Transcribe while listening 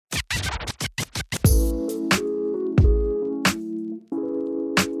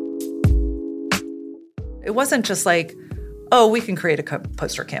It wasn't just like, oh, we can create a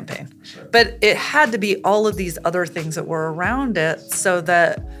poster campaign. But it had to be all of these other things that were around it so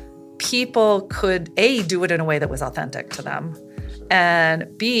that people could, A, do it in a way that was authentic to them,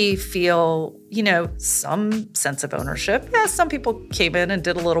 and B, feel, some sense of ownership. Yeah, some people came in and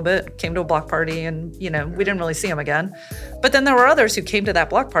did a little bit, came to a block party and, we didn't really see them again. But then there were others who came to that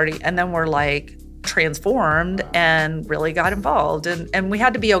block party and then were like transformed and really got involved. And we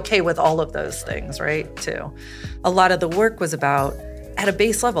had to be okay with all of those things, right, too. A lot of the work was about, at a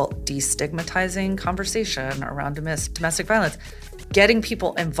base level, destigmatizing conversation around domestic violence, getting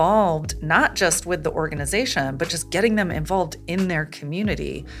people involved, not just with the organization, but just getting them involved in their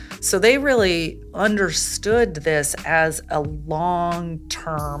community. So they really understood this as a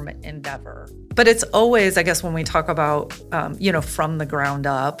long-term endeavor. But it's always, I guess, when we talk about, from the ground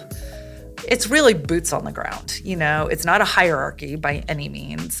up, it's really boots on the ground. It's not a hierarchy by any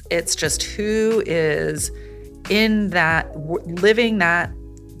means. It's just who is in that, living that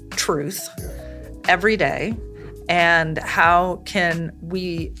truth every day. And how can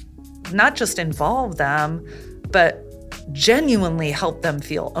we not just involve them, but genuinely help them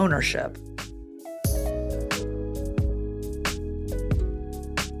feel ownership?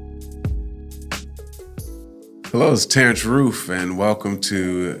 Hello, it's Terrance Ruth, and welcome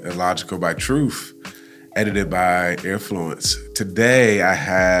to Illogical by Truth, edited by Airfluence. Today, I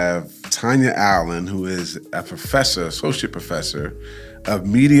have Tania Allen, who is a professor, associate professor of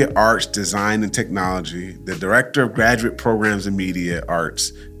Media Arts, Design, and Technology, the Director of Graduate Programs in Media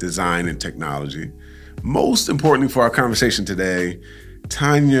Arts, Design, and Technology. Most importantly for our conversation today,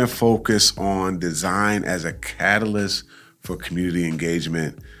 Tania focused on design as a catalyst for community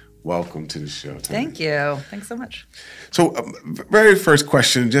engagement. Welcome to the show, Tania. Thank you. Thanks so much. So, very first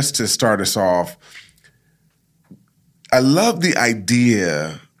question, just to start us off. I love the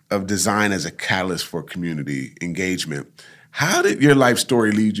idea of design as a catalyst for community engagement. How did your life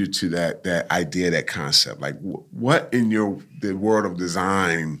story lead you to that idea, that concept? Like, what in the world of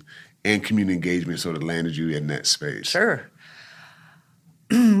design and community engagement sort of landed you in that space? Sure.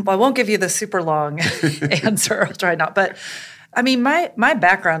 Well, I won't give you the super long answer. I'll try not. But I mean, my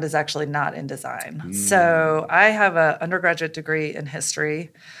background is actually not in design. So I have an undergraduate degree in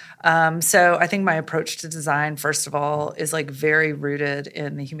history. So I think my approach to design, first of all, is like very rooted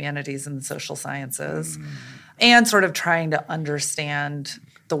in the humanities and the social sciences. And sort of trying to understand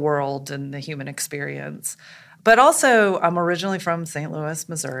the world and the human experience. But also, I'm originally from St. Louis,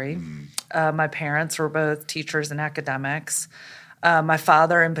 Missouri. My parents were both teachers and academics. My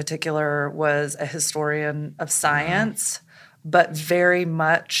father, in particular, was a historian of science, but very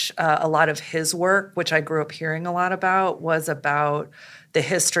much a lot of his work, which I grew up hearing a lot about, was about the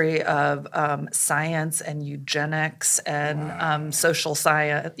history of science and eugenics and social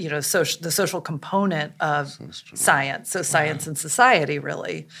science, the social component of science, so science and society,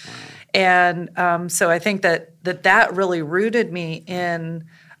 really. And so I think that really rooted me in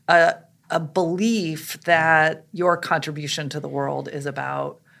a belief that your contribution to the world is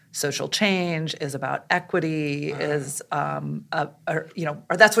about social change, is about equity, is or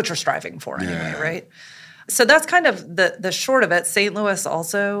that's what you're striving for anyway, right? So that's kind of the short of it. St. Louis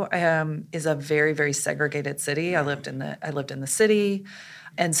also is a very, very segregated city. I lived in the city,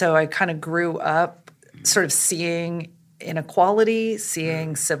 and so I kind of grew up sort of seeing inequality,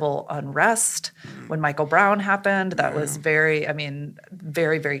 seeing civil unrest. When Michael Brown happened, that was very,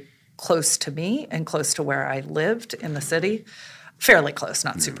 very close to me and close to where I lived in the city. Fairly close,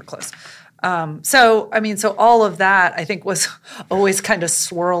 not super close. So all of that, I think, was always kind of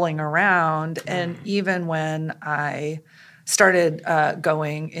swirling around. And even when I started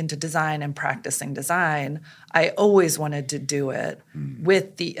going into design and practicing design, I always wanted to do it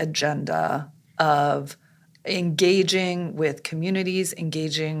with the agenda of engaging with communities,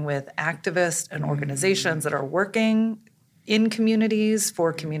 engaging with activists and organizations that are working in communities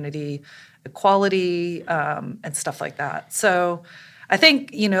for community equality and stuff like that. So I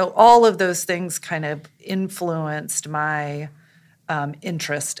think, all of those things kind of influenced my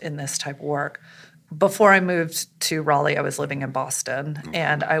interest in this type of work. Before I moved to Raleigh, I was living in Boston,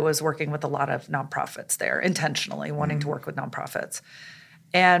 and I was working with a lot of nonprofits there, intentionally wanting to work with nonprofits.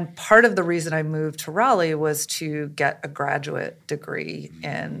 And part of the reason I moved to Raleigh was to get a graduate degree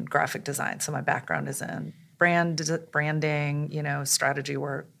in graphic design. So my background is in branding, strategy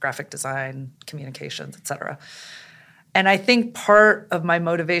work, graphic design, communications, et cetera. And I think part of my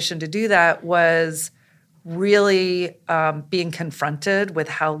motivation to do that was really being confronted with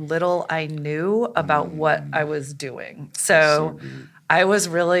how little I knew about what I was doing. So I was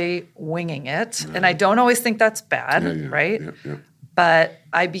really winging it. And I don't always think that's bad, right? Yeah. But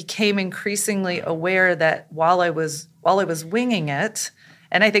I became increasingly aware that while I was winging it,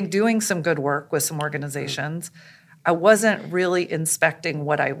 and I think doing some good work with some organizations, I wasn't really inspecting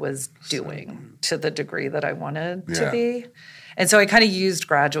what I was doing to the degree that I wanted to be. And so I kind of used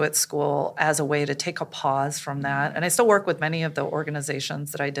graduate school as a way to take a pause from that. And I still work with many of the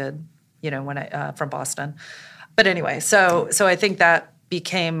organizations that I did, when I from Boston. But anyway, so I think that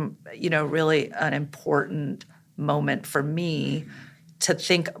became, really an important moment for me to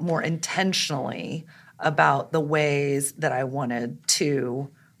think more intentionally about the ways that I wanted to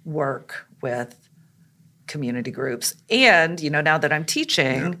work with community groups. And, now that I'm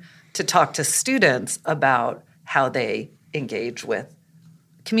teaching, to talk to students about how they engage with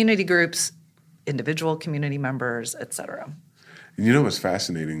community groups, individual community members, et cetera. And what's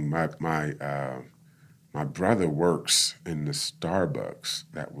fascinating? My brother works in the Starbucks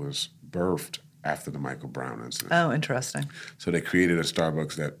that was birthed after the Michael Brown incident. Oh, interesting. So they created a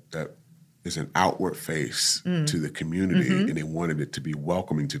Starbucks that is an outward face to the community, and they wanted it to be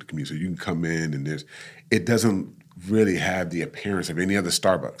welcoming to the community. So you can come in, and it doesn't really have the appearance of any other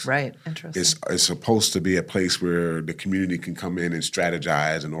Starbucks. Right, interesting. It's supposed to be a place where the community can come in and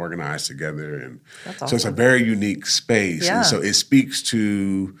strategize and organize together. And That's awesome. So it's a very unique space. Yeah. And so it speaks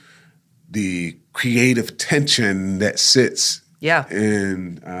to the creative tension that sits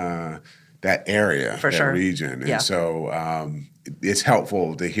in that area, region. And so it's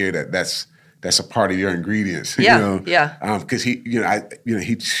helpful to hear that that's a part of your ingredients. Because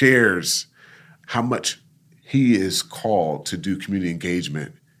he shares how much he is called to do community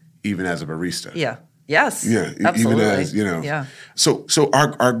engagement, even as a barista. Yeah. Yes. Yeah. Absolutely. Even as So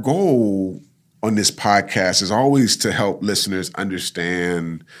our goal on this podcast is always to help listeners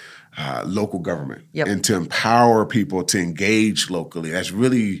understand local government and to empower people to engage locally. That's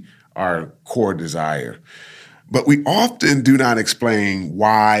really our core desire. But we often do not explain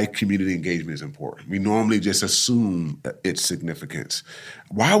why community engagement is important. We normally just assume its significance.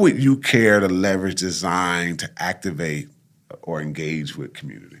 Why would you care to leverage design to activate or engage with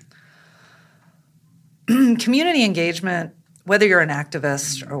community? Community engagement, whether you're an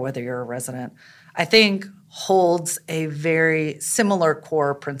activist or whether you're a resident, I think holds a very similar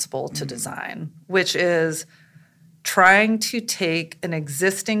core principle to design, which is trying to take an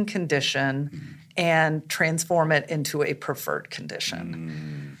existing condition and transform it into a preferred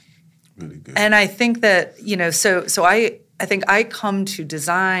condition. Really good. And I think that, so I think I come to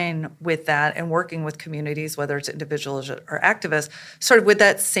design with that and working with communities, whether it's individuals or activists, sort of with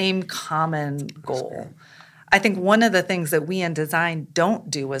that same common goal. I think one of the things that we in design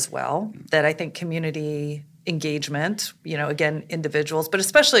don't do as well, that I think community engagement, again, individuals, but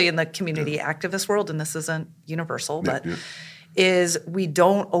especially in the community activist world, and this isn't universal, but is we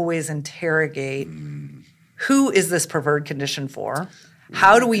don't always interrogate who is this preferred condition for?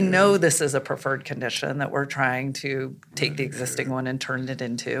 How do we know this is a preferred condition that we're trying to take the existing one and turn it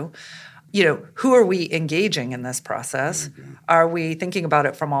into? Who are we engaging in this process? Are we thinking about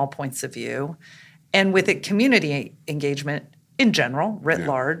it from all points of view? And with it, community engagement in general, writ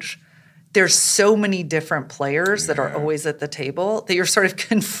large, there's so many different players that are always at the table that you're sort of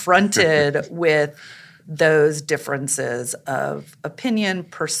confronted with those differences of opinion,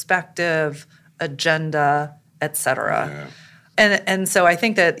 perspective, agenda, et cetera. And so I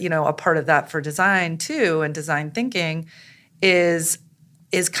think that, a part of that for design too, and design thinking is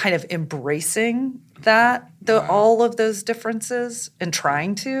kind of embracing all of those differences and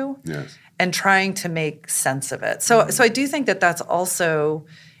trying to make sense of it. So I do think that that's also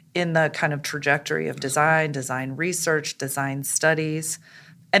in the kind of trajectory of design research, design studies.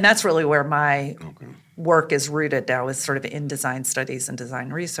 And that's really where my work is rooted now, is sort of in design studies and design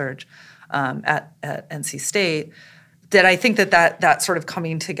research at NC State. That I think that sort of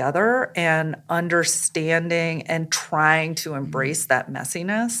coming together and understanding and trying to embrace that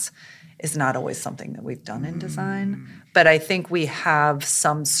messiness is not always something that we've done in design. But I think we have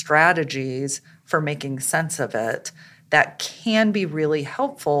some strategies for making sense of it that can be really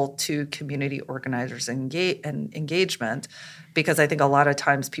helpful to community organizers and engagement, because I think a lot of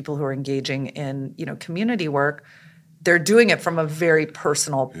times people who are engaging in community work, they're doing it from a very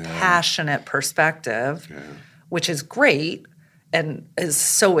personal, passionate perspective, which is great and is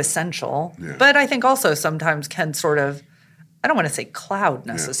so essential. But I think also sometimes can sort of, I don't want to say cloud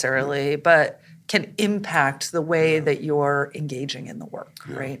necessarily, but can impact the way that you're engaging in the work,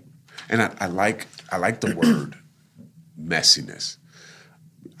 right? And I like the word messiness.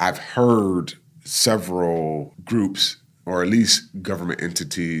 I've heard several groups, or at least government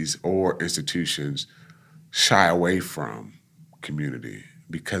entities or institutions, shy away from community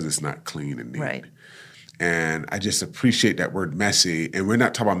because it's not clean and neat. Right. And I just appreciate that word messy. And we're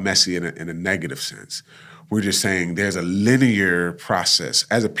not talking about messy in a negative sense. We're just saying there's a linear process.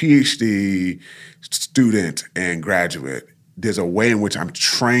 As a PhD student and graduate, there's a way in which I'm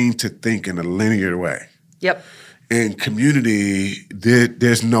trained to think in a linear way. Yep. In community,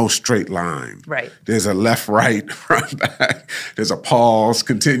 there's no straight line. Right. There's a left, right, front, back. There's a pause,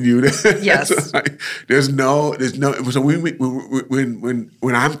 continued. Yes. There's no. So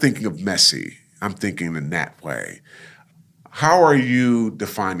when I'm thinking of messy, I'm thinking in that way. How are you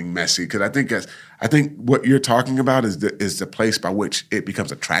defining messy? Because I think what you're talking about is the place by which it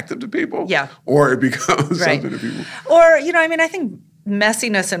becomes attractive to people. Yeah. Or it becomes something to people. Or, I think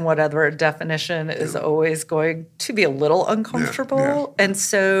messiness in whatever definition is always going to be a little uncomfortable. Yeah. And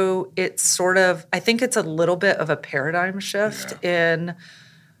so it's sort of, I think it's a little bit of a paradigm shift in,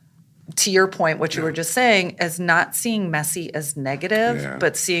 to your point, what you were just saying, as not seeing messy as negative,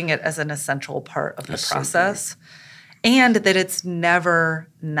 but seeing it as an essential part of the process. So and that it's never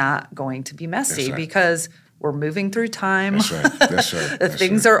not going to be messy because we're moving through time. That's right.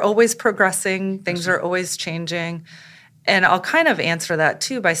 Things are always progressing. Things are always changing. And I'll kind of answer that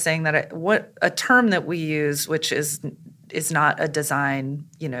too by saying that what a term that we use, which is not a design,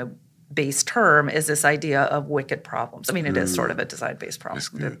 based term, is this idea of wicked problems. I mean, it is sort of a design-based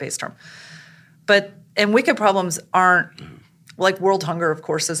term. And wicked problems aren't like world hunger, of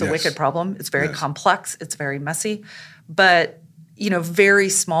course, is a wicked problem. It's very complex. It's very messy. But very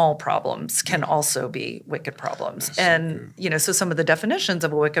small problems can also be wicked problems. So some of the definitions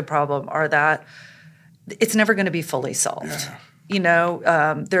of a wicked problem are that it's never going to be fully solved.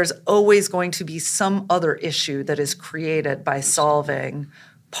 Yeah. There's always going to be some other issue that is created by solving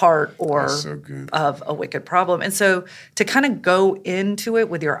part of a wicked problem. And so to kind of go into it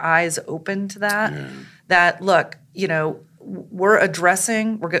with your eyes open to that look, we're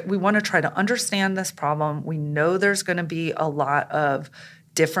addressing, we want to try to understand this problem. We know there's going to be a lot of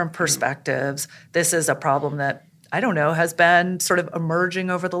different perspectives. This is a problem that, has been sort of emerging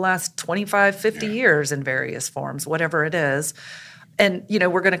over the last 25, 50 years in various forms, whatever it is. And,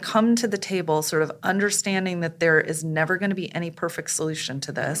 we're going to come to the table sort of understanding that there is never going to be any perfect solution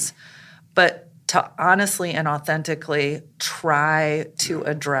to this, but to honestly and authentically try to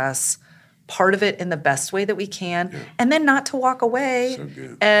address part of it in the best way that we can, and then not to walk away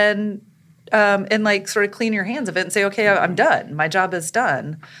and like sort of clean your hands of it and say, okay, I'm done. My job is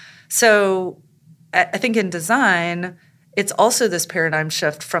done. So I think in design, it's also this paradigm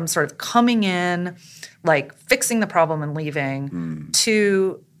shift from sort of coming in, like fixing the problem and leaving,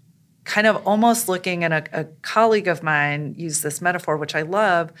 to kind of almost looking, and a colleague of mine used this metaphor, which I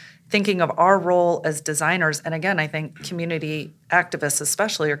love, thinking of our role as designers. And again, I think community activists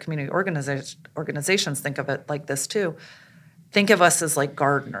especially, or community organizations think of it like this too. Think of us as like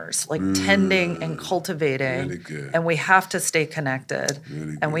gardeners, like tending and cultivating. Really good. And we have to stay connected.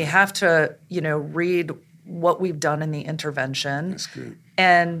 Really and we have to, read what we've done in the intervention. That's good.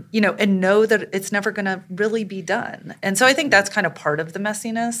 And, and know that it's never going to really be done. And so I think that's kind of part of the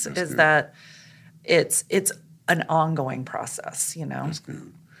messiness that it's an ongoing process, That's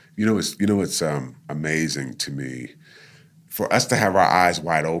good. It's amazing to me. For us to have our eyes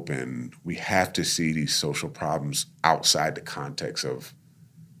wide open, we have to see these social problems outside the context of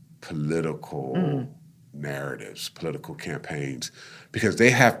political narratives, political campaigns, because they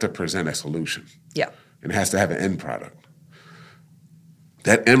have to present a solution. Yeah. And it has to have an end product.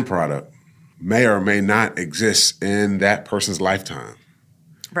 That end product may or may not exist in that person's lifetime.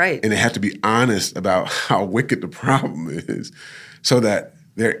 Right. And they have to be honest about how wicked the problem is so that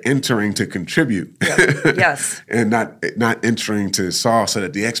they're entering to contribute. Yes. And not entering to solve, so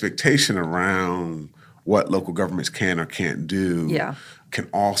that the expectation around what local governments can or can't do can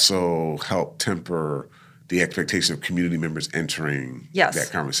also help temper the expectation of community members entering that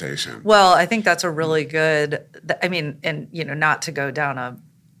conversation. Well, I think that's a really good, and not to go down a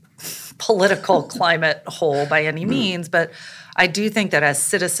political climate hole by any means, but I do think that as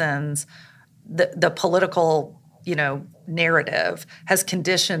citizens, the political, narrative has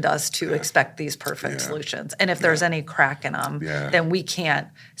conditioned us to expect these perfect solutions. And if there's any crack in them, then we can't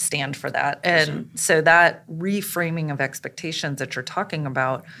stand for that. And so that reframing of expectations that you're talking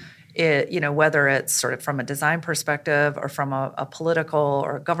about, whether it's sort of from a design perspective or from a political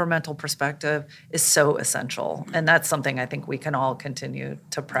or a governmental perspective, is so essential. And that's something I think we can all continue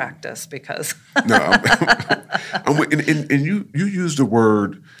to practice because. And you use the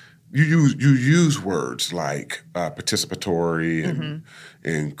word. You use words like participatory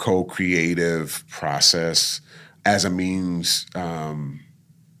and co-creative process as a means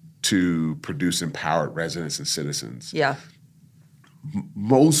to produce empowered residents and citizens. Yeah.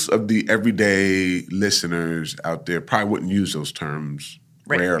 most of the everyday listeners out there probably wouldn't use those terms,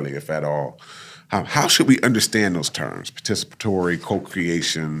 rarely, if at all. How should we understand those terms? Participatory,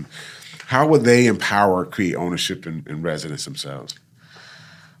 co-creation. How would they empower, create ownership in residents themselves?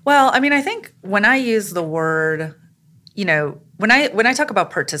 Well, I mean, I think when I use the word, when I talk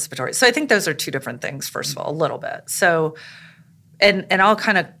about participatory, so I think those are two different things, first of all, a little bit. So, and I'll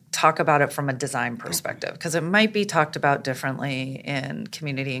kind of talk about it from a design perspective, because it might be talked about differently in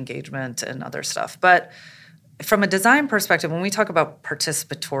community engagement and other stuff. But from a design perspective, when we talk about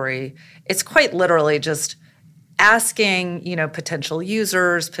participatory, it's quite literally just asking, potential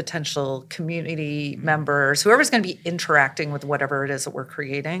users, potential community members, whoever's going to be interacting with whatever it is that we're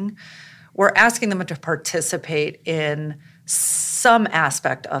creating, we're asking them to participate in some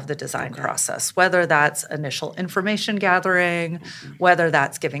aspect of the design process, whether that's initial information gathering, whether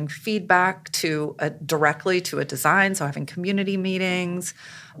that's giving feedback directly to a design, so having community meetings,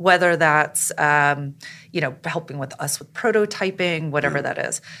 whether that's helping with us with prototyping, whatever that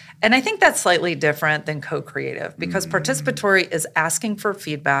is. And I think that's slightly different than co-creative, because participatory is asking for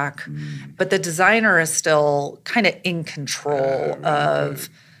feedback, but the designer is still kind of in control of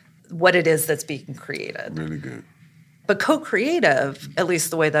what it is that's being created. Really good. But co-creative, at least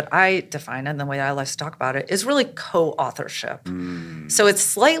the way that I define it and the way I like to talk about it, is really co-authorship. So it's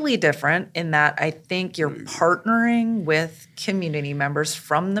slightly different in that I think you're partnering with community members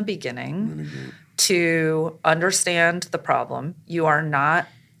from the beginning to understand the problem. You are not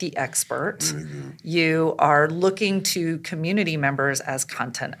the expert. You are looking to community members as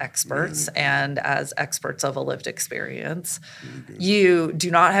content experts and as experts of a lived experience. You do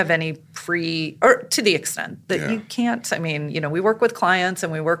not have any or to the extent that you can't. I mean, we work with clients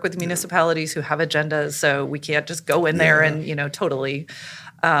and we work with municipalities who have agendas, so we can't just go in there and, totally.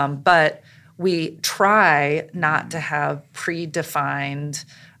 But we try not to have predefined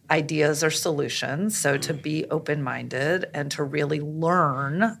ideas or solutions, so to be open-minded and to really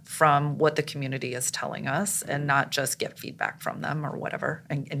learn from what the community is telling us and not just get feedback from them or whatever,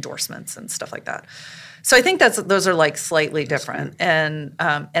 and endorsements and stuff like that. So I think those are like slightly different. And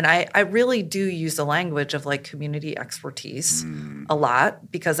I really do use the language of like community expertise a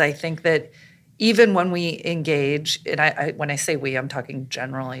lot, because I think that even when we engage, and when I say we, I'm talking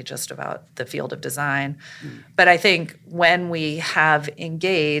generally just about the field of design. But I think when we have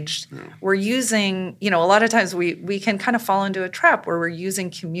engaged, we're using, a lot of times we can kind of fall into a trap where we're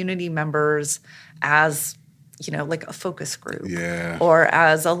using community members as, like a focus group or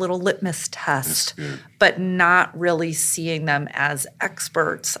as a little litmus test, but not really seeing them as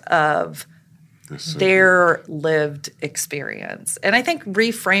experts of their lived experience. And I think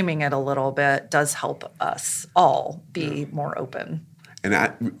reframing it a little bit does help us all be more open. And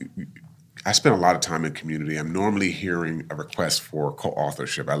I spend a lot of time in community. I'm normally hearing a request for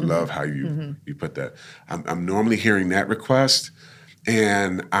co-authorship. I love how you put that. I'm normally hearing that request,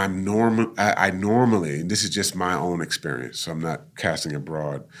 and I normally, and this is just my own experience, so I'm not casting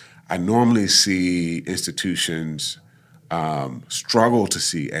abroad, I normally see institutions struggle to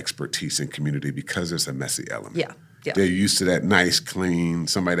see expertise in community because there's a messy element. Yeah. They're used to that nice, clean,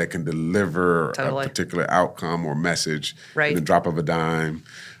 somebody that can deliver a particular outcome or message in the drop of a dime.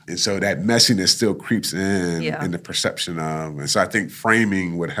 And so that messiness still creeps in the perception of. And so I think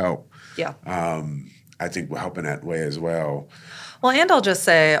framing would help. Yeah. I think will help in that way as well. Well, and I'll just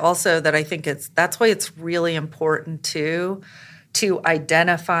say also that I think that's why it's really important to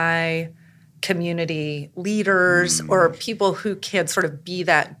identify community leaders or people who can sort of be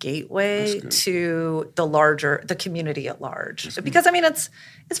that gateway to the community at large. Because I mean, it's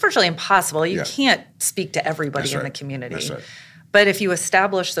virtually impossible. You can't speak to everybody in the community. That's right. But if you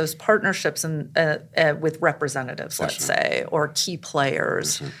establish those partnerships with representatives, let's say, or key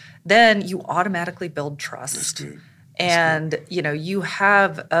players, then you automatically build trust. And you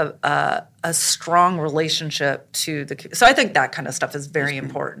have a strong relationship to so I think that kind of stuff is very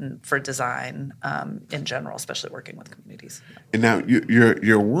important for design in general, especially working with communities. And now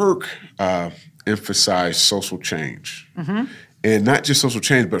your work emphasized social change, and not just social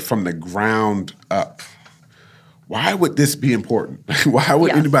change, but from the ground up. Why would this be important? Why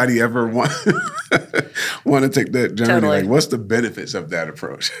would anybody ever want to take that journey? Totally. Like, what's the benefits of that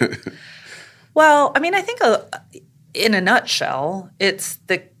approach? Well, I mean, I think in a nutshell, it's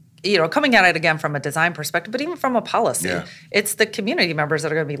coming at it again from a design perspective, but even from a policy, it's the community members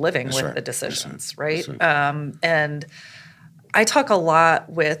that are going to be living with the decisions, right? And I talk a lot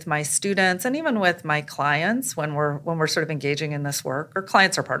with my students and even with my clients when we're sort of engaging in this work, or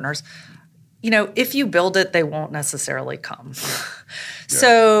clients or partners. if you build it, they won't necessarily come.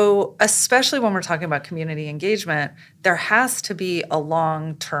 So especially when we're talking about community engagement, there has to be a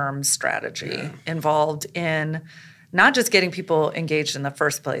long-term strategy involved in not just getting people engaged in the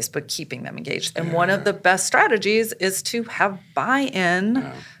first place, but keeping them engaged. And one of the best strategies is to have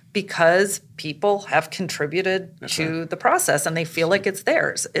buy-in because people have contributed to the process and they feel like it's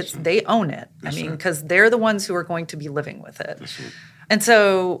theirs. They own it. Because they're the ones who are going to be living with it. And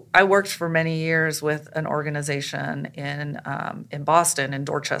so I worked for many years with an organization in Boston, in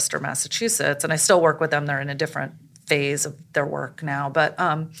Dorchester, Massachusetts, and I still work with them. They're in a different phase of their work now, but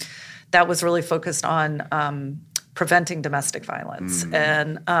that was really focused on preventing domestic violence.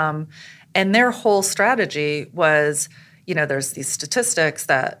 And their whole strategy was, there's these statistics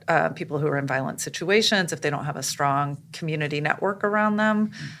that people who are in violent situations, if they don't have a strong community network around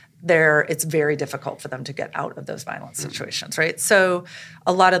them, it's very difficult for them to get out of those violent situations, right? So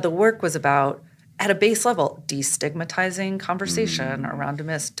a lot of the work was about, at a base level, destigmatizing conversation around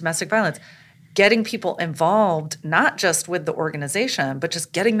domestic violence, getting people involved, not just with the organization, but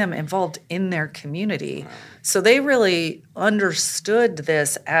just getting them involved in their community. So they really understood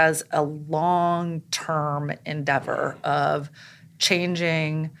this as a long-term endeavor of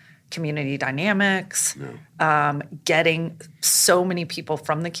changing community dynamics, getting so many people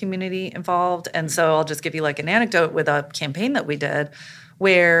from the community involved. And so I'll just give you like an anecdote with a campaign that we did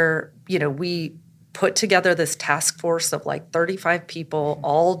where, we put together this task force of like 35 people,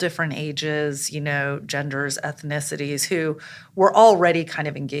 all different ages, genders, ethnicities, who were already kind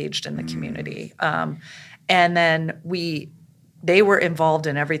of engaged in the community. And then they were involved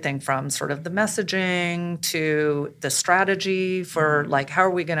in everything from sort of the messaging to the strategy for like, how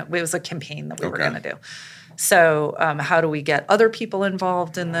are we going to, it was a campaign that we were going to do. So how do we get other people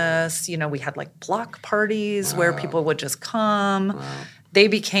involved in this? We had like block parties where people would just come. They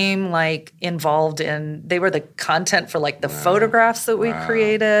became like involved in, they were the content for like the photographs that we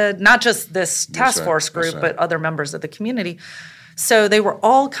created, not just this task force group, but other members of the community. So they were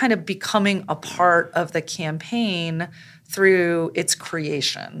all kind of becoming a part of the campaign through its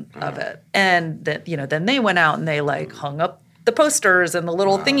creation of it. And that, then they went out and they like hung up the posters and the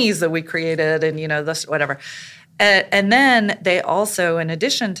little thingies that we created and, this whatever. And then they also, in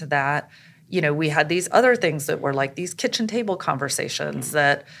addition to that, we had these other things that were like these kitchen table conversations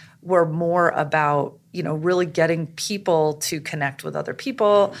that were more about, really getting people to connect with other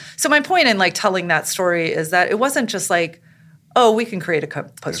people. So my point in like telling that story is that it wasn't just like, oh, we can create a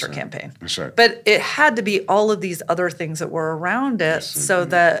poster campaign. But it had to be all of these other things that were around it so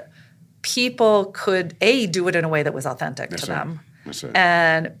that people could, A, do it in a way that was authentic to them,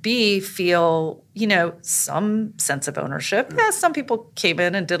 and B, feel, some sense of ownership. Yeah, some people came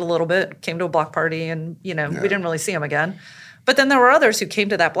in and did a little bit, came to a block party and, we didn't really see them again. But then there were others who came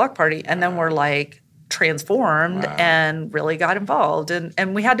to that block party and then were like transformed and really got involved.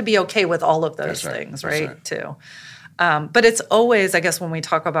 And we had to be okay with all of those things, right, too. But it's always, I guess, when we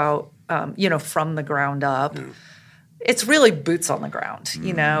talk about, from the ground up, it's really boots on the ground.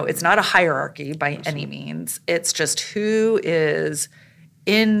 It's not a hierarchy by any means. It's just who is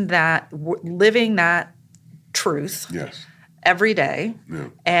in that, living that truth every day,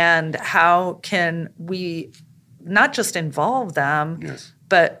 and how can we not just involve them,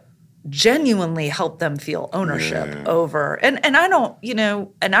 but genuinely help them feel ownership over. And I don't,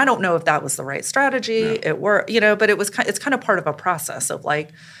 and I don't know if that was the right strategy. It were, but it's kind of part of a process of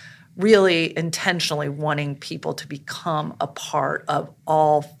like really intentionally wanting people to become a part of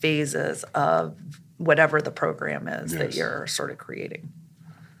all phases of whatever the program is that you're sort of creating.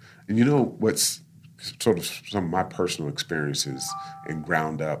 And what's sort of some of my personal experiences in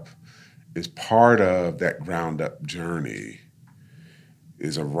Ground Up is part of that Ground Up journey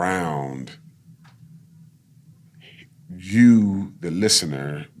is around you, the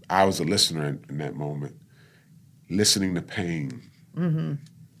listener. I was a listener in that moment, listening to pain,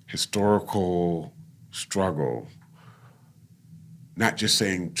 historical struggle, not just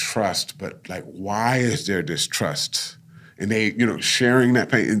saying trust, but like, why is there distrust? And they, sharing that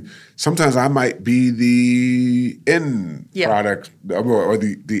pain. And sometimes I might be the end product or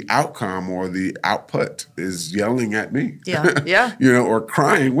the outcome or the output is yelling at me. Or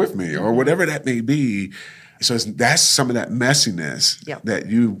crying with me or whatever that may be. So that's some of that messiness that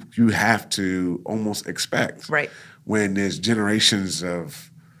you have to almost expect. Right. When there's generations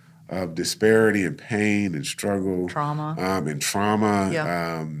of disparity and pain and struggle. Trauma.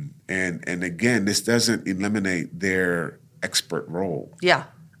 And again, this doesn't eliminate their expert role.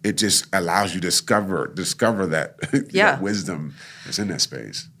 it just allows you to discover that, that wisdom that's in that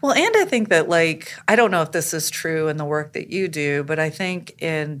space. Well, and I think that, like, I don't know if this is true in the work that you do, but I think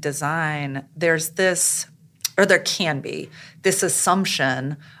in design, there's this, or there can be this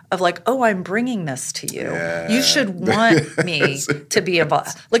assumption of like, oh, I'm bringing this to you. Yeah. You should want me to be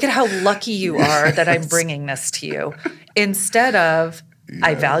involved. Look at how lucky you are that I'm bringing this to you. Instead of,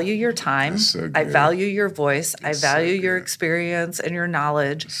 I value your time. I value your voice. I value your experience and your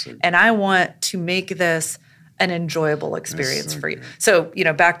knowledge. And I want to make this an enjoyable experience for you. So,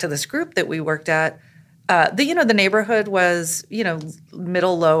 back to this group that we worked at, the neighborhood was,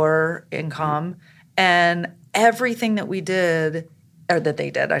 middle, lower income. And everything that we did, or that they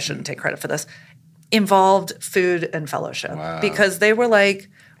did, I shouldn't take credit for this, involved food and fellowship. Wow. Because they were like,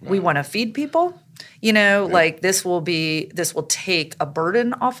 we want to feed people. Like this will take a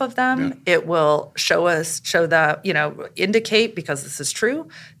burden off of them. Yeah. It will show that, indicate, because this is true,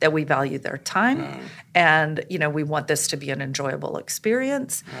 that we value their time. Wow. And, we want this to be an enjoyable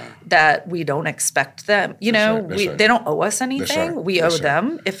experience, that we don't expect them, they don't owe us anything. We owe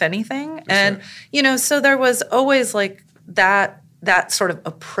them, if anything. So there was always like that sort of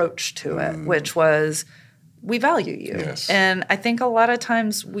approach to it, which was, we value you. Yes. And I think a lot of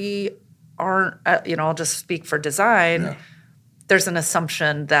times we aren't, I'll just speak for design. Yeah. There's an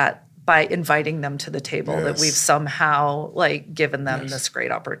assumption that by inviting them to the table that we've somehow like given them this great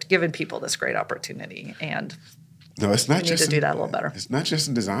given people this great opportunity. And no, it's not we need to do that a little better. It's not just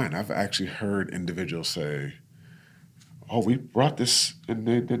in design. I've actually heard individuals say, oh, we brought this and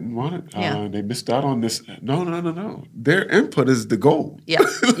they didn't want it. They missed out on this. No. Their input is the goal. Yeah,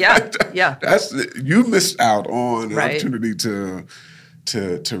 you missed out on an opportunity to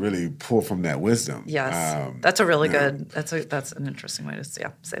really pull from that wisdom. Yes, that's a really good. That's an interesting way to say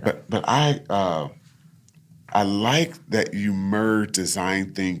that. But I like that you merge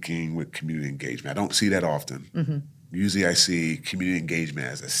design thinking with community engagement. I don't see that often. Mm-hmm. Usually, I see community engagement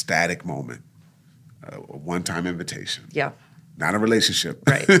as a static moment. A one-time invitation. Yeah. Not a relationship.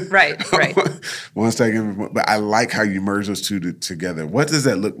 Right. One second. But I like how you merge those two together. What does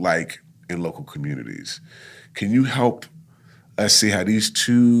that look like in local communities? Can you help us see how these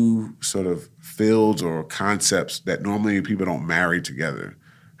two sort of fields or concepts that normally people don't marry together,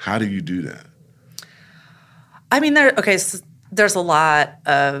 how do you do that? I mean, so there's a lot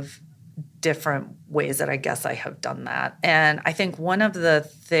of different ways that I guess I have done that. And I think one of the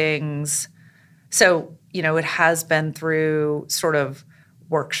things... So, it has been through sort of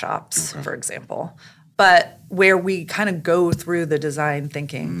workshops, for example, but where we kind of go through the design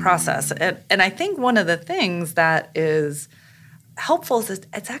thinking process. And I think one of the things that is helpful is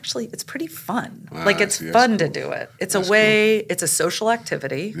it's pretty fun. It's fun to do it. It's it's a social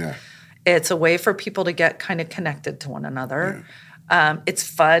activity. Yeah. It's a way for people to get kind of connected to one another. Yeah. It's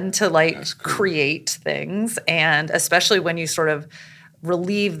fun to create things. And especially when you sort of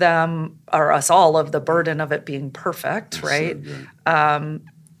relieve them or us all of the burden of it being perfect, that's right? So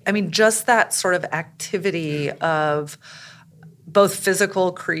just that sort of activity of both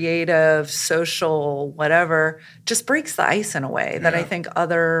physical, creative, social, whatever, just breaks the ice in a way that I think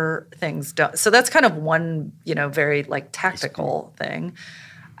other things don't. So that's kind of one, very tactical thing.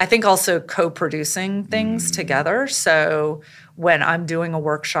 I think also co-producing things together. So when I'm doing a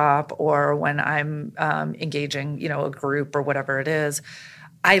workshop or when I'm engaging, a group or whatever it is,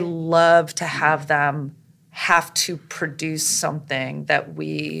 I love to have them have to produce something that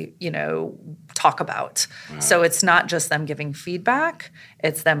we, talk about. Wow. So it's not just them giving feedback.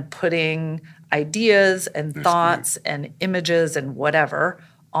 It's them putting ideas and thoughts and images and whatever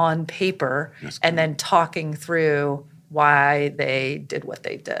on paper and then talking through why they did what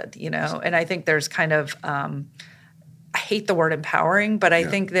they did, And I think there's kind of I hate the word empowering, but I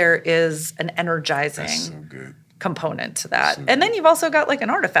think there is an energizing component to that. So and then you've also got an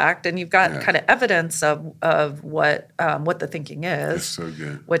artifact, and you've got kind of evidence of what the thinking is,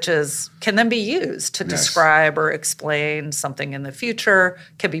 which is can then be used to describe or explain something in the future,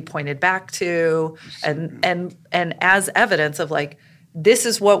 can be pointed back to, and as evidence of this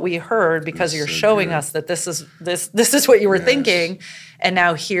is what we heard because you're showing us that this is what you were thinking, and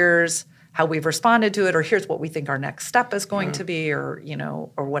now here's how we've responded to it, or here's what we think our next step is going to be, or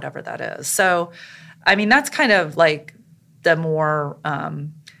or whatever that is. So, that's kind of the more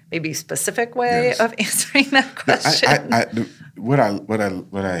maybe specific way of answering that question. What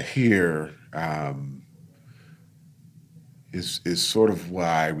I hear is sort of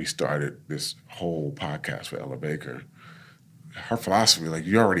why we started this whole podcast with Ella Baker. Her philosophy,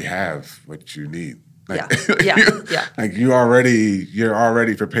 you already have what you need. You're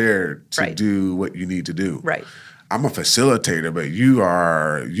already prepared to do what you need to do. Right. I'm a facilitator, but you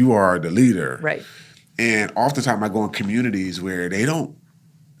are the leader. Right. And oftentimes I go in communities where they don't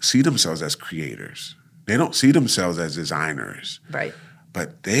see themselves as creators. They don't see themselves as designers. Right.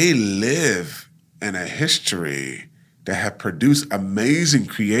 But they live in a history that have produced amazing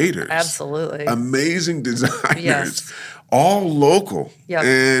creators. Absolutely. Amazing designers. Yes. All local. Yep.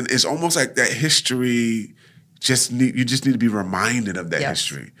 And it's almost like that history you just need to be reminded of that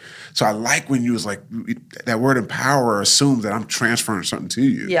history. So I like when you was like, that word empower assumes that I'm transferring something to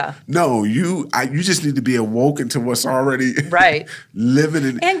you. Yeah. No, you just need to be awoken to what's already living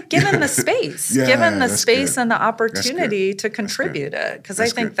in. And given the space, given the space and the opportunity to contribute it. Because I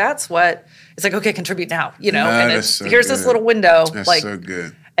think that's what, it's like, okay, contribute now, and it's, here's this little window. That's so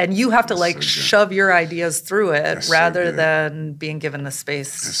good. And you have to shove your ideas through it rather than being given the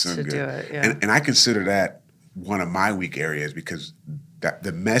space to do it. Yeah. And I consider that one of my weak areas because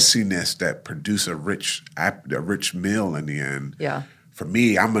the messiness that produce a rich meal in the end. Yeah. For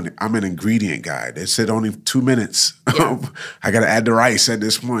me, I'm an ingredient guy. They said only 2 minutes. Yeah. I got to add the rice at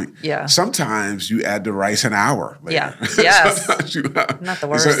this point. Yeah. Sometimes you add the rice an hour later. Yeah. Yes. Not the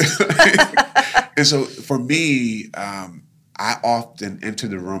worst. And so for me, I often enter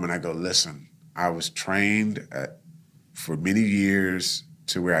the room and I go, listen, I was trained for many years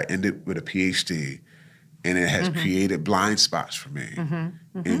to where I ended with a PhD. And it has created blind spots for me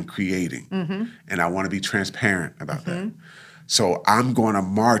in creating. And I want to be transparent about that. So I'm going to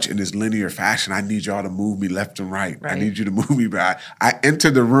march in this linear fashion. I need y'all to move me left and right. I need you to move me back. I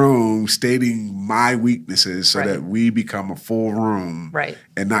enter the room stating my weaknesses so that we become a full room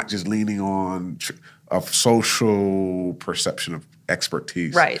and not just leaning on a social perception of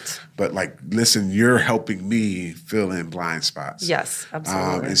expertise. Right. But listen, you're helping me fill in blind spots. Yes,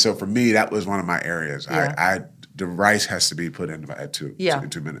 absolutely. And so for me, that was one of my areas. Yeah. The rice has to be put in at 2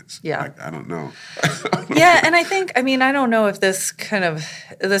 minutes. Yeah. I don't know. Yeah, and I don't know if this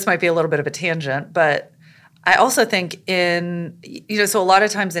might be a little bit of a tangent, but I also think so a lot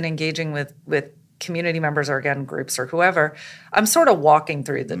of times in engaging with community members or again, groups or whoever, I'm sort of walking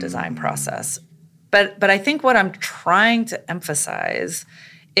through the design process. But I think what I'm trying to emphasize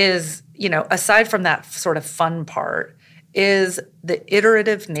is, aside from that sort of fun part, is the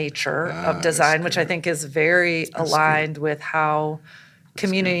iterative nature of design, which I think is very aligned with how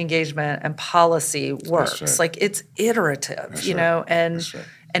community engagement and policy works. It's iterative,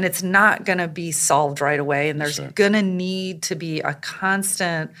 and it's not going to be solved right away. And there's going to need to be a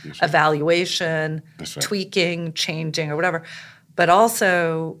constant evaluation, tweaking, changing, or whatever. But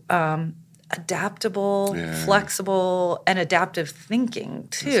also adaptable, flexible, and adaptive thinking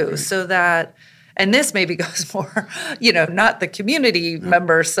too, so that, and this maybe goes more, not the community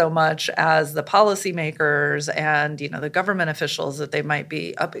members so much as the policymakers and, the government officials that they might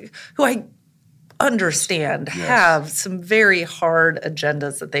be up, who I understand have some very hard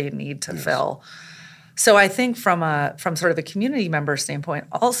agendas that they need to fill. So I think from sort of a community member standpoint,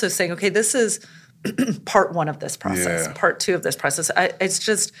 also saying, okay, this is part one of this process, part two of this process. I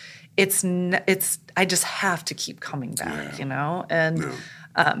just have to keep coming back,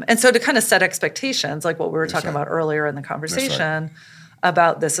 and so to kind of set expectations, like what we were talking about earlier in the conversation,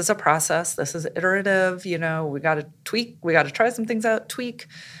 about this is a process, this is iterative, we got to tweak, we got to try some things out, tweak.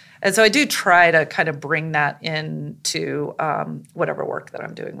 And so I do try to kind of bring that into whatever work that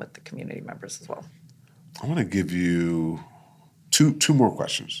I'm doing with the community members as well. I want to give you two more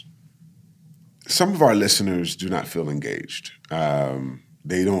questions. Some of our listeners do not feel engaged.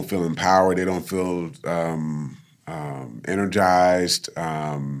 They don't feel empowered. They don't feel energized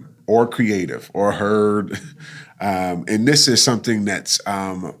or creative or heard. And this is something that's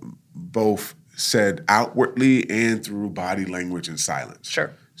both said outwardly and through body language and silence.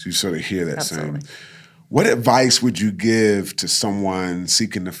 Sure. So you sort of hear that Absolutely. same. What advice would you give to someone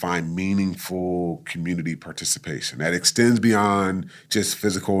seeking to find meaningful community participation that extends beyond just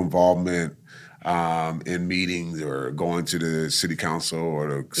physical involvement in meetings or going to the city council or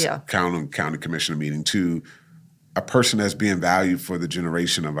the county commissioner meeting to a person that's being valued for the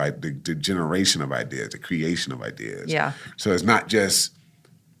generation of ideas, the creation of ideas. Yeah. So it's not just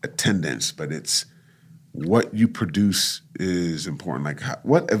attendance, but it's what you produce is important.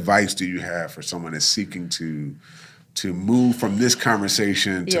 What advice do you have for someone that's seeking to move from this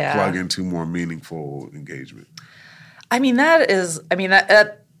conversation to plug into more meaningful engagement?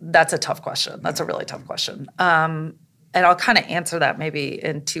 That's a tough question. That's a really tough question. And I'll kind of answer that maybe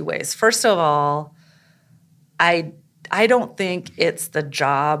in two ways. First of all, I don't think it's the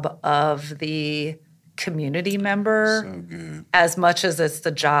job of the community member as much as it's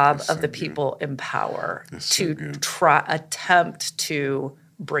the job of the people in power to attempt to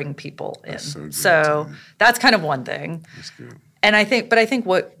bring people in. That's so good, so Tania. that's kind of one thing. That's good. And I think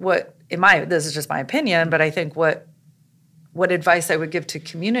what this is just my opinion, but I think what advice I would give to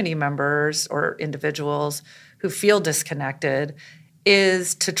community members or individuals who feel disconnected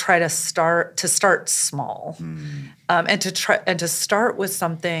is to try to start small, and to start with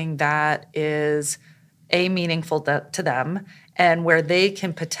something that is meaningful to them and where they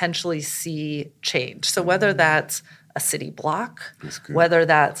can potentially see change. So whether that's a city block, whether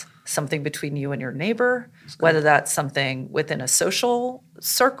that's something between you and your neighbor, whether that's something within a social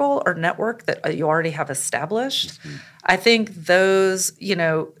circle or network that you already have established, I think those,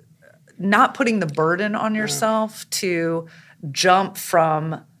 not putting the burden on yourself to jump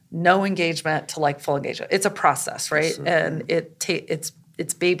from no engagement to like full engagement. It's a process, right? And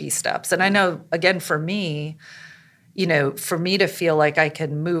it's baby steps. And I know, again, for me to feel like I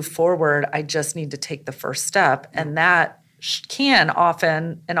can move forward, I just need to take the first step. And that can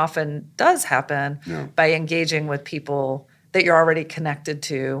often does happen by engaging with people that you're already connected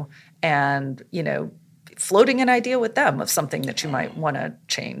to and, floating an idea with them of something that you might want to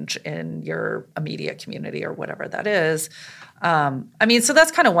change in your immediate community or whatever that is. So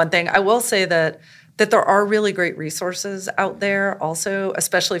that's kind of one thing. I will say that there are really great resources out there also,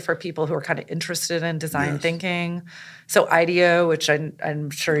 especially for people who are kind of interested in design thinking. So IDEO, which I'm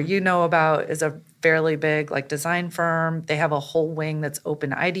sure you know about, is a fairly big design firm. They have a whole wing that's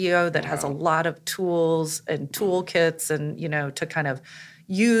open IDEO that has a lot of tools and toolkits and, to kind of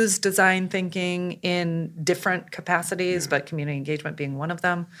use design thinking in different capacities, but community engagement being one of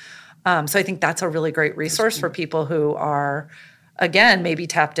them. So I think that's a really great resource for people who are, again, maybe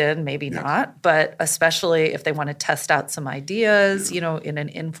tapped in, maybe not, but especially if they want to test out some ideas, in an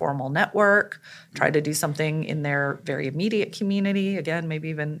informal network, try to do something in their very immediate community, again, maybe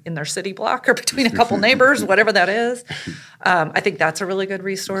even in their city block or between a couple neighbors, whatever that is. I think that's a really good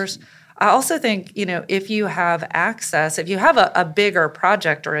resource. I also think, if you have access, if you have a bigger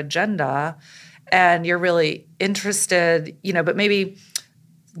project or agenda and you're really interested, but maybe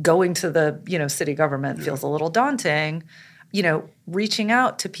going to the, city government feels a little daunting, reaching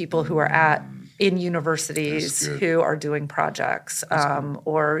out to people who are in universities who are doing projects,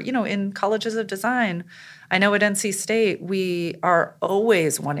 or, in colleges of design. I know at NC State, we are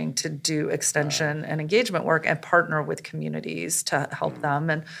always wanting to do extension and engagement work and partner with communities to help them.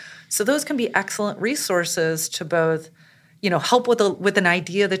 And so those can be excellent resources to both, help with an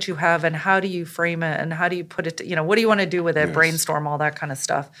idea that you have and how do you frame it and how do you put it, what do you want to do with it, brainstorm, all that kind of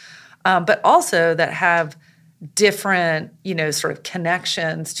stuff. But also that have different, sort of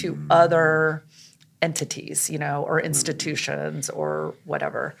connections to other entities, or institutions or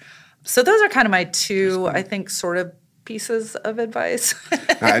whatever. So those are kind of my two, I think, sort of pieces of advice.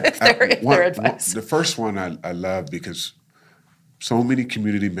 if they're advice. The first one I love because so many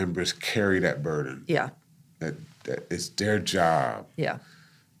community members carry that burden. Yeah. That it's their job. Yeah.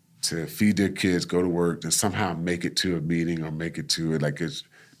 To feed their kids, go to work, and somehow make it to a meeting or make it to it. It's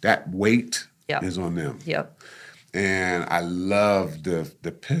that weight is on them. Yep. And I love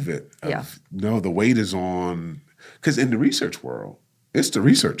the pivot of, the weight is on, because in the research world, it's the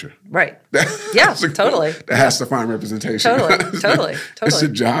researcher. Right. Yeah, totally. That has to find representation. Totally. It's a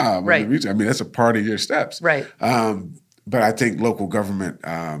job. Right. That's a part of your steps. Right. But I think local government,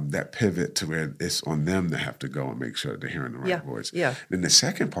 that pivot to where it's on them to have to go and make sure they're hearing the right voice. Yeah. Then the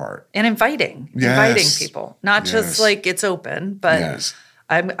second part. And inviting people. Not just it's open, but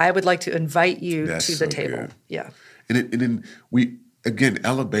I would like to invite you to the table. Good. Yeah. And then we, again,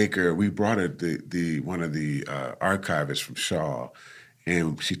 Ella Baker, we brought her one of the archivists from Shaw,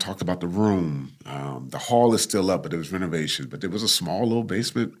 and she talked about the room. The hall is still up, but there was renovation. But there was a small little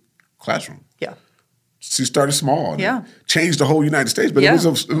basement classroom. Yeah. She started small. And changed the whole United States, but it was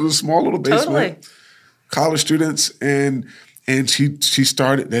a small little basement. Totally. College students, and she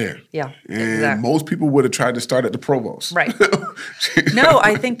started there. Yeah, and most people would have tried to start at the provost. Right. No,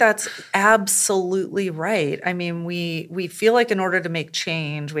 I think that's absolutely right. I mean, we feel like in order to make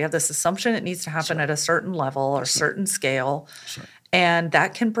change, we have this assumption it needs to happen at a certain level or certain scale. And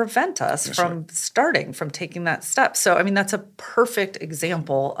that can prevent us from taking that step. So, I mean, that's a perfect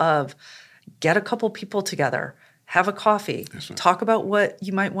example of get a couple people together, have a coffee, talk about what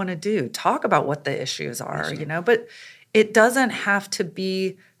you might want to do, talk about what the issues are, but it doesn't have to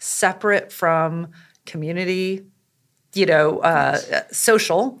be separate from community,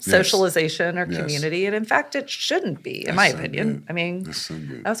 socialization or community. And in fact, it shouldn't be, in my opinion. Good. I mean,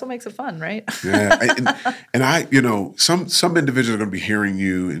 that's what makes it fun, right? Yeah. And some individuals are going to be hearing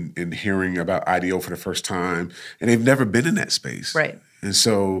you and hearing about IDEO for the first time, and they've never been in that space. Right. And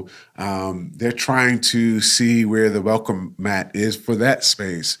so they're trying to see where the welcome mat is for that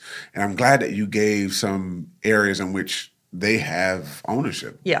space. And I'm glad that you gave some areas in which they have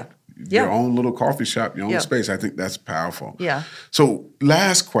ownership. Yeah. Your own little coffee shop, your own Yeah. space. I think that's powerful. Yeah. So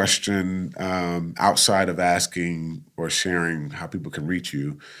last question, outside of asking or sharing how people can reach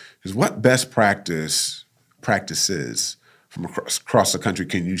you, is what best practices from across the country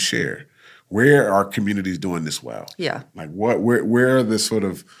can you share? Where are communities doing this well? Yeah. Like where are the sort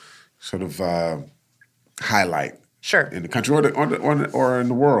of highlight Sure. in the country or in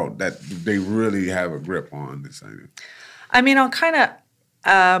the world that they really have a grip on this idea? I mean, I'll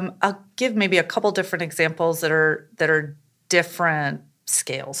give maybe a couple different examples that are different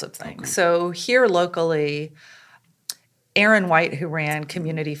scales of things. Okay. So here locally, Aaron White, who ran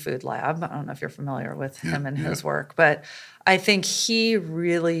Community Food Lab, I don't know if you're familiar with him and his work, but I think he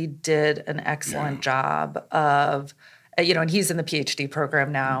really did an excellent job of, and he's in the PhD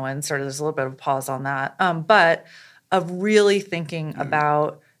program now, and sort of there's a little bit of a pause on that, but of really thinking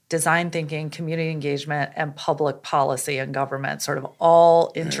about design thinking, community engagement, and public policy and government sort of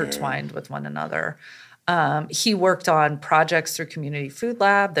all intertwined with one another. He worked on projects through Community Food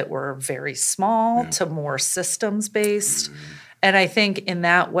Lab that were very small to more systems-based. And I think in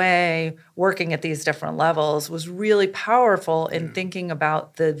that way, working at these different levels was really powerful in thinking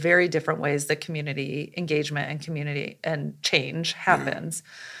about the very different ways that community engagement and community and change happens.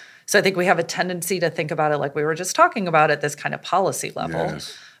 So I think we have a tendency to think about it like we were just talking about at this kind of policy level.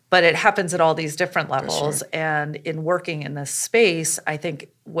 Yes. But it happens at all these different levels. Right. And in working in this space, I think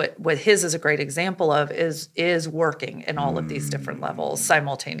what his is a great example of is working in all of these different levels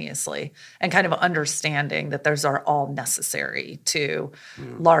simultaneously and kind of understanding that those are all necessary to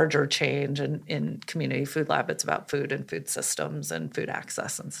larger change. And in Community Food Lab, it's about food and food systems and food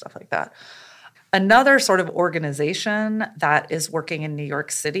access and stuff like that. Another sort of organization that is working in New York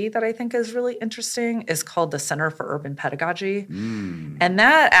City that I think is really interesting is called the Center for Urban Pedagogy. And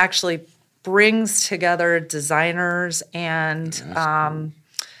that actually brings together designers and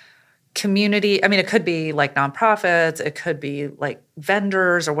community. I mean, it could be like nonprofits, it could be like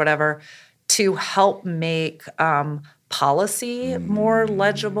vendors or whatever, to help make policy more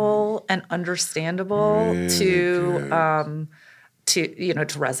legible and understandable to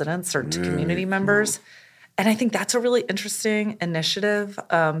residents or to community members. And I think that's a really interesting initiative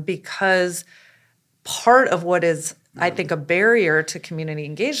because part of what is, I think, a barrier to community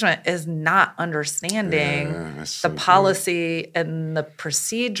engagement is not understanding the policy and the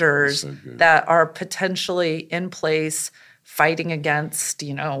procedures that are potentially in place fighting against,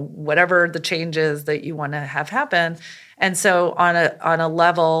 whatever the changes that you want to have happen. And so on a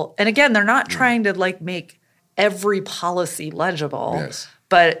level, and again, they're not trying to make every policy legible,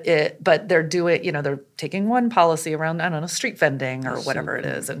 but they're doing, they're taking one policy around, I don't know, street vending or whatever it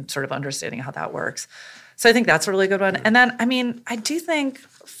is, and sort of understanding how that works. So I think that's a really good one. And then, I mean, I do think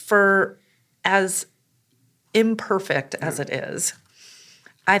for as imperfect as it is,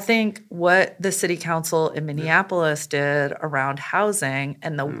 I think what the city council in Minneapolis did around housing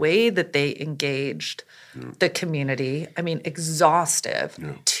and the way that they engaged the community, I mean, exhaustive,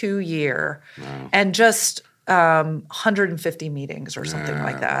 2-year, and just 150 meetings or something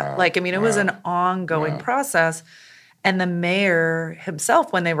like that. It was an ongoing process. And the mayor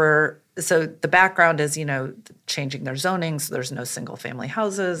himself, when they were, so the background is, changing their zoning, so there's no single family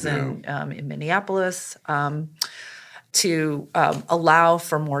houses in Minneapolis, to allow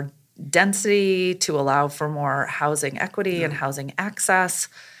for more density, to allow for more housing equity and housing access.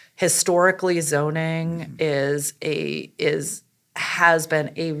 Historically, zoning has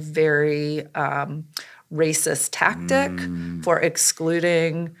been a very racist tactic for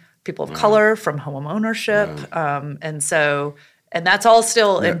excluding people of color from home ownership. And that's all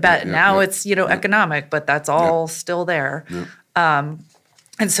still embedded. Now it's, economic, but that's all still there.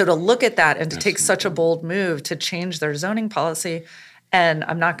 And so to look at that and to take such a bold move to change their zoning policy, and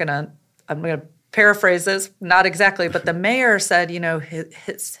I'm going to paraphrase this, not exactly, but the mayor said,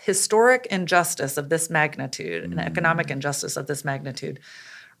 his historic injustice of this magnitude, an economic injustice of this magnitude,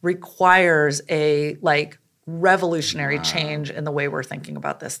 requires a revolutionary change in the way we're thinking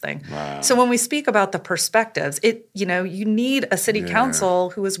about this thing. So when we speak about the perspectives, you need a city council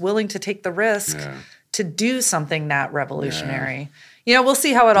who is willing to take the risk to do something that revolutionary. We'll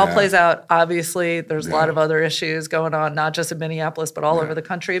see how it all plays out. Obviously, there's a lot of other issues going on, not just in Minneapolis, but all over the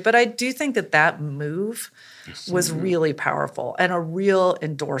country. But I do think that move was really powerful and a real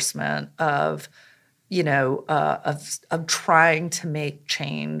endorsement of of trying to make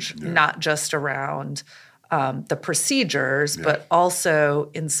change, not just around the procedures, but also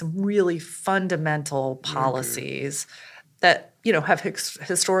in some really fundamental policies that, have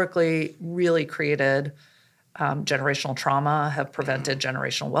historically really created generational trauma, have prevented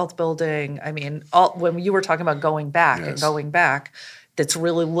generational wealth building. I mean, when you were talking about going back, that's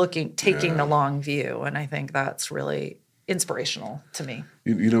really taking the long view. And I think that's really inspirational to me.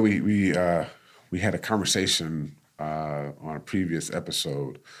 We had a conversation on a previous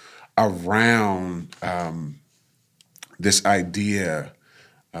episode around this idea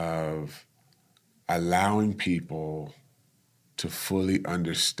of allowing people to fully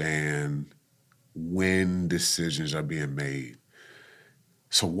understand when decisions are being made.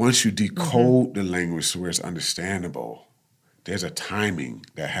 So once you decode the language to where it's understandable, there's a timing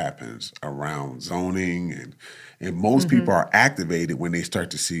that happens around zoning, and most people are activated when they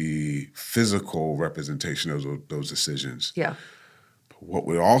start to see physical representation of those decisions. Yeah. But what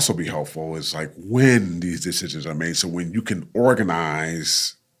would also be helpful is like when these decisions are made, so when you can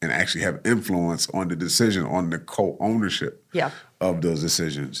organize and actually have influence on the decision, on the co-ownership of those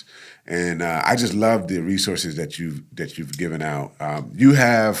decisions. And I just love the resources that you've given out. You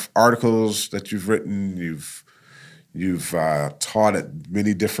have articles that you've written. You've taught at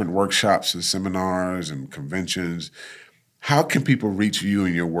many different workshops and seminars and conventions. How can people reach you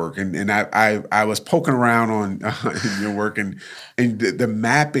and your work? And I was poking around on in your work, and the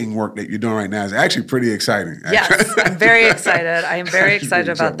mapping work that you're doing right now is actually pretty exciting. Yes, I'm very excited. I am very excited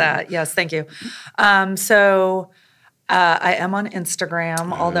about that. Yes, thank you. So I am on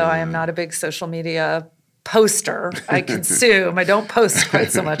Instagram, although I am not a big social media poster. I consume. I don't post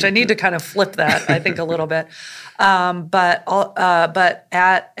quite so much. I need to kind of flip that, I think, a little bit. But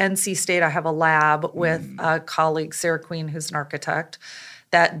at NC State, I have a lab with a colleague, Sarah Queen, who's an architect,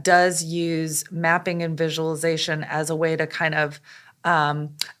 that does use mapping and visualization as a way to kind of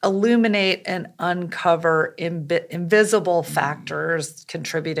illuminate and uncover invisible factors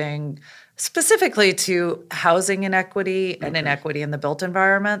contributing specifically to housing inequity and inequity in the built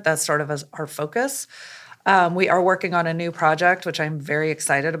environment. That's sort of our focus. We are working on a new project, which I'm very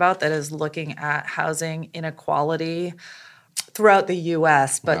excited about, that is looking at housing inequality throughout the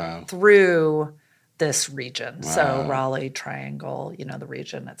U.S., but through this region. Wow. So Raleigh Triangle, the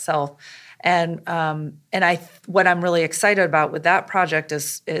region itself. And what I'm really excited about with that project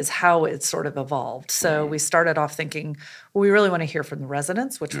is how it sort of evolved. So we started off thinking, well, we really want to hear from the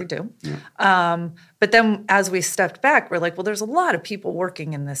residents, which we do. Yeah. But then as we stepped back, we're like, well, there's a lot of people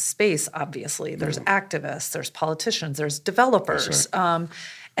working in this space, obviously. There's activists, there's politicians, there's developers. Right.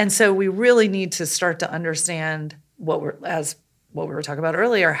 And so we really need to start to understand what we were talking about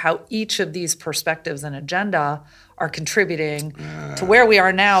earlier, how each of these perspectives and agenda are contributing to where we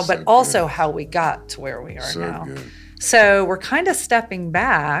are now, but also how we got to where we are now. Good. So we're kind of stepping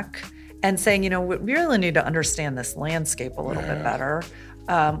back and saying, we really need to understand this landscape a little bit better.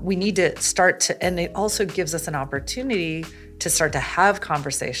 We need to and it also gives us an opportunity to start to have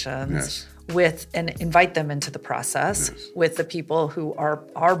conversations with and invite them into the process with the people who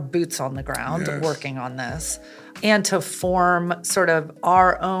are boots on the ground working on this, and to form sort of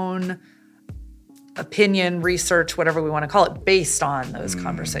our own opinion, research, whatever we want to call it, based on those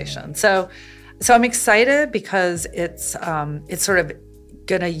conversations. So I'm excited because it's sort of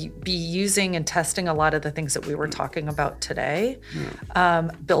going to be using and testing a lot of the things that we were talking about today,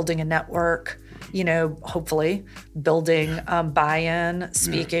 building a network, hopefully building buy-in,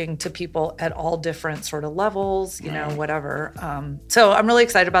 speaking to people at all different sort of levels, whatever. So I'm really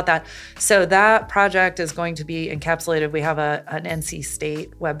excited about that. So that project is going to be encapsulated. We have an NC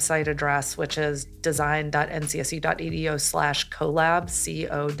State website address, which is design.ncsu.edu/collab,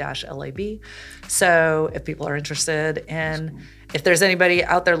 CO-LAB. So if people are interested in, if there's anybody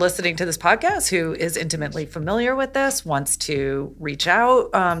out there listening to this podcast who is intimately familiar with this, wants to reach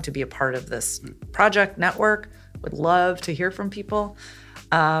out to be a part of this project network, would love to hear from people.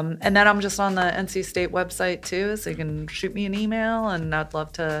 And then I'm just on the NC State website too, so you can shoot me an email, and I'd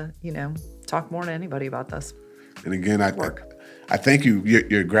love to, talk more to anybody about this. And again, I thank you.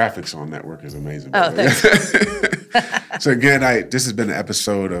 Your graphics on network is amazing. Oh, thanks. So again, this has been an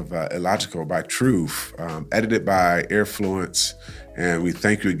episode of Illogical by Truth, edited by Airfluence, and we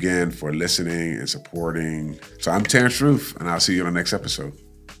thank you again for listening and supporting. So I'm Terrance Ruth, and I'll see you on the next episode.